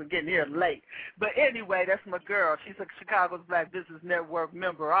Wilson getting here late. But anyway, that's my girl. She's a Chicago's Black Business Network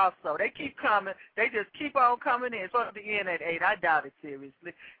member also. They keep coming. They just keep on coming in. It's supposed to end at 8. I doubt it,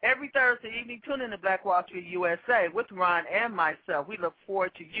 seriously. Every Thursday evening, tune in to Black Wall Street USA with Ron and myself. We look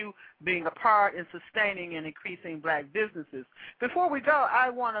forward to you being a part in sustaining and increasing black businesses. Before we go, I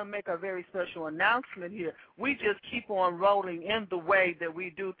want to make a very special announcement here. We just keep on rolling in the way that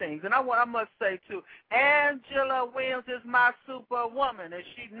we do things. And I must say, too, Angela Williams is my superwoman, and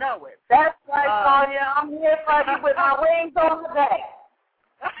she know it. That's right, Sonia. I'm here for you with my wings on today.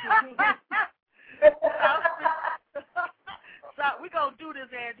 So we're going to do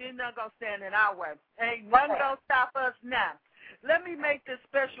this, Angie. You're not going to stand in our way. Ain't nothing going to stop us now. Let me make this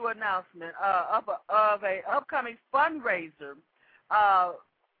special announcement of a upcoming fundraiser.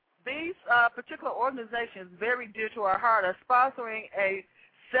 These particular organizations, very dear to our heart, are sponsoring a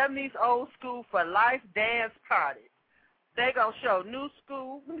 70s old school for life dance party. They're going to show new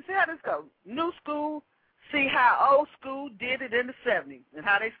school. Let me see how this goes. New school, see how old school did it in the 70s and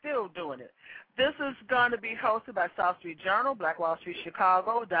how they still doing it. This is going to be hosted by South Street Journal, Black Wall Street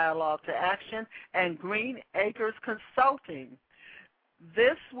Chicago, Dialogue to Action, and Green Acres Consulting.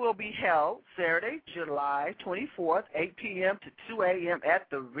 This will be held Saturday, July 24th, 8 p.m. to 2 a.m. at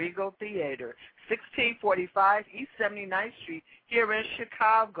the Regal Theater, 1645 East 79th Street here in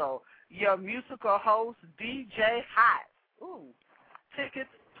Chicago. Your musical host, DJ Hot. Ooh. Tickets,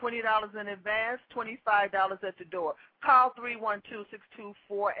 $20 in advance, $25 at the door. Call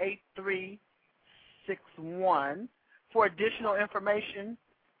 312-624-8361 for additional information.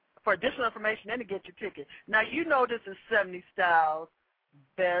 And to get your ticket. Now, you know this is 70 Styles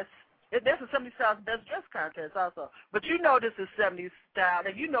Best. There's a 70 Styles Best Dress Contest also. But you know this is 70 Styles.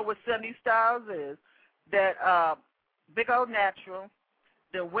 And you know what 70 Styles is. That big old natural.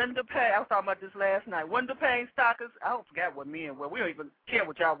 The window pane. I was talking about this last night. Window pane stockers. I don't forget what men wear. We don't even care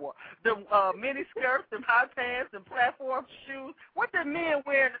what y'all wore. The mini skirts, the high pants, and platform shoes. What did men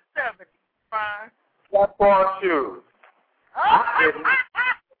wear in the 70s, Brian? Platform shoes. I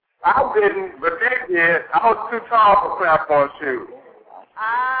didn't, but they did. I was too tall for platform shoes.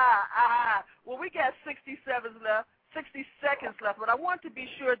 Well, we got 60 seconds left, but I want to be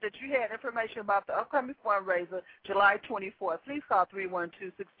sure that you had information about the upcoming fundraiser, July 24th. Please call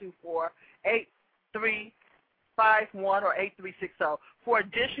 312-624-8351 or 8360 for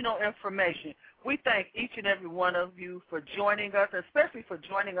additional information. We thank each and every one of you for joining us, especially for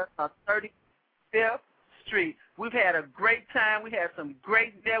joining us on 35th Street. We've had a great time. We had some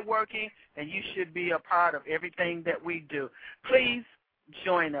great networking, and you should be a part of everything that we do. Please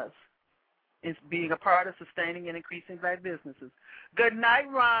join us in being a part of sustaining and increasing black businesses. Good night,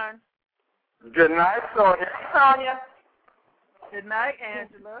 Ron. Good night, Sonia. Good night,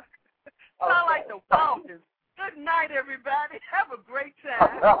 Angela. Sound like the Waltons. Good night, everybody. Have a great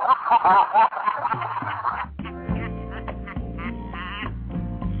time.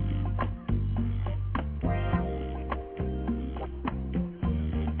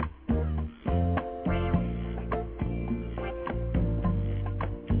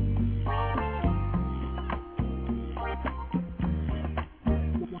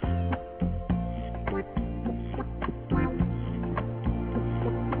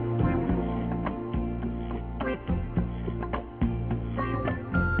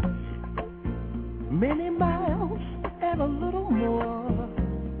 Many miles and a little more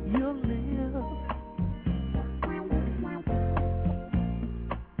you'll live.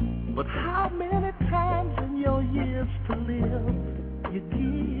 But how many times in your years to live you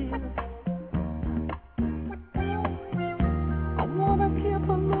give? I wanna give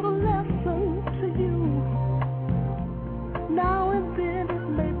a little lesson to you. Now and then it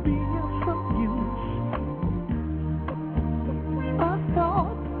may be of some use. A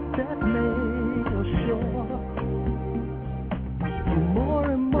thought that may assure you more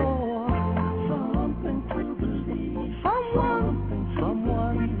and more something to believe. Someone to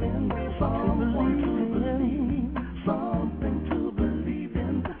believe in. Something to believe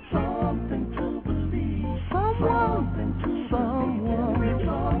in. Something to believe. Someone to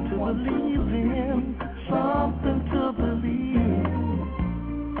believe in. Something to believe.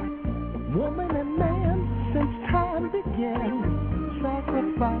 Woman and man since time began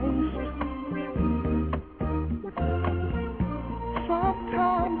sacrificed.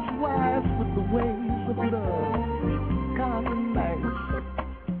 Sometimes wise with the ways of love, kind and nice.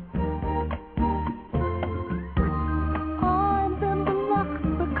 And then the luck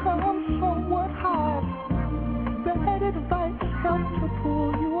becomes somewhat hard. Bad advice helps to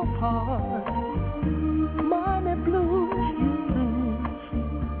pull you apart. Money blues, you lose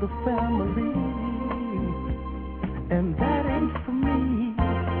the family, and that ain't for me.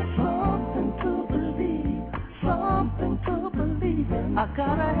 Something to believe, something to believe in. I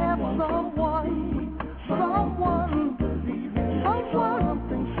gotta have someone to believe in.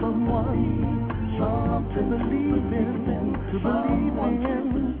 Something to believe in,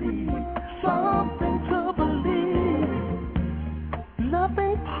 something to believe.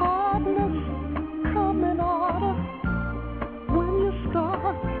 Loving partners come in order when you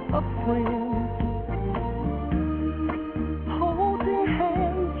start a friend. Holding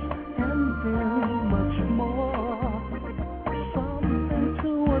hands and then much more. Something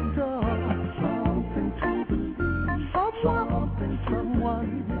to adore, something to believe. Someone to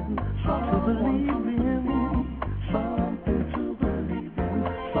believe in. Something to believe in.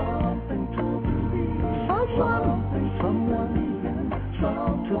 Something to believe. Someone to believe in.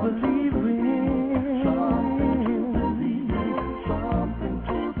 Something to believe. Something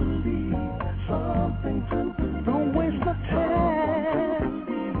to believe. Something to believe. Don't waste my time.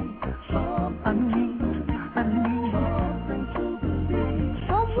 I need something to believe.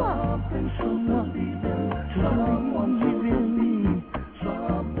 Someone to believe in. Someone to believe in me.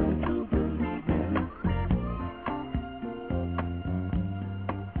 Something to believe in.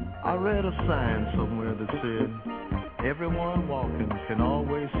 I read a sign somewhere that said, everyone walking can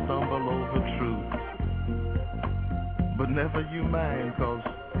always stumble over truth. But never you mind, 'cause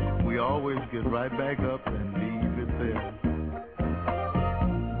we always get right back up and leave it there.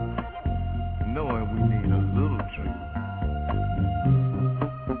 Knowing we need a little truth.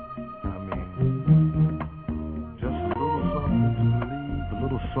 I mean, just a little something to believe, a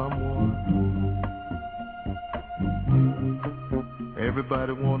little someone.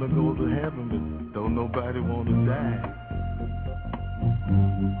 Everybody wanna go to heaven, but don't nobody wanna die.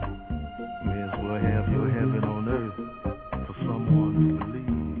 May as well have your heaven on earth for someone to believe.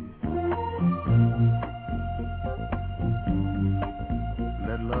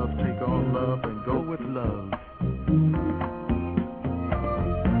 Let love take on love and go with love.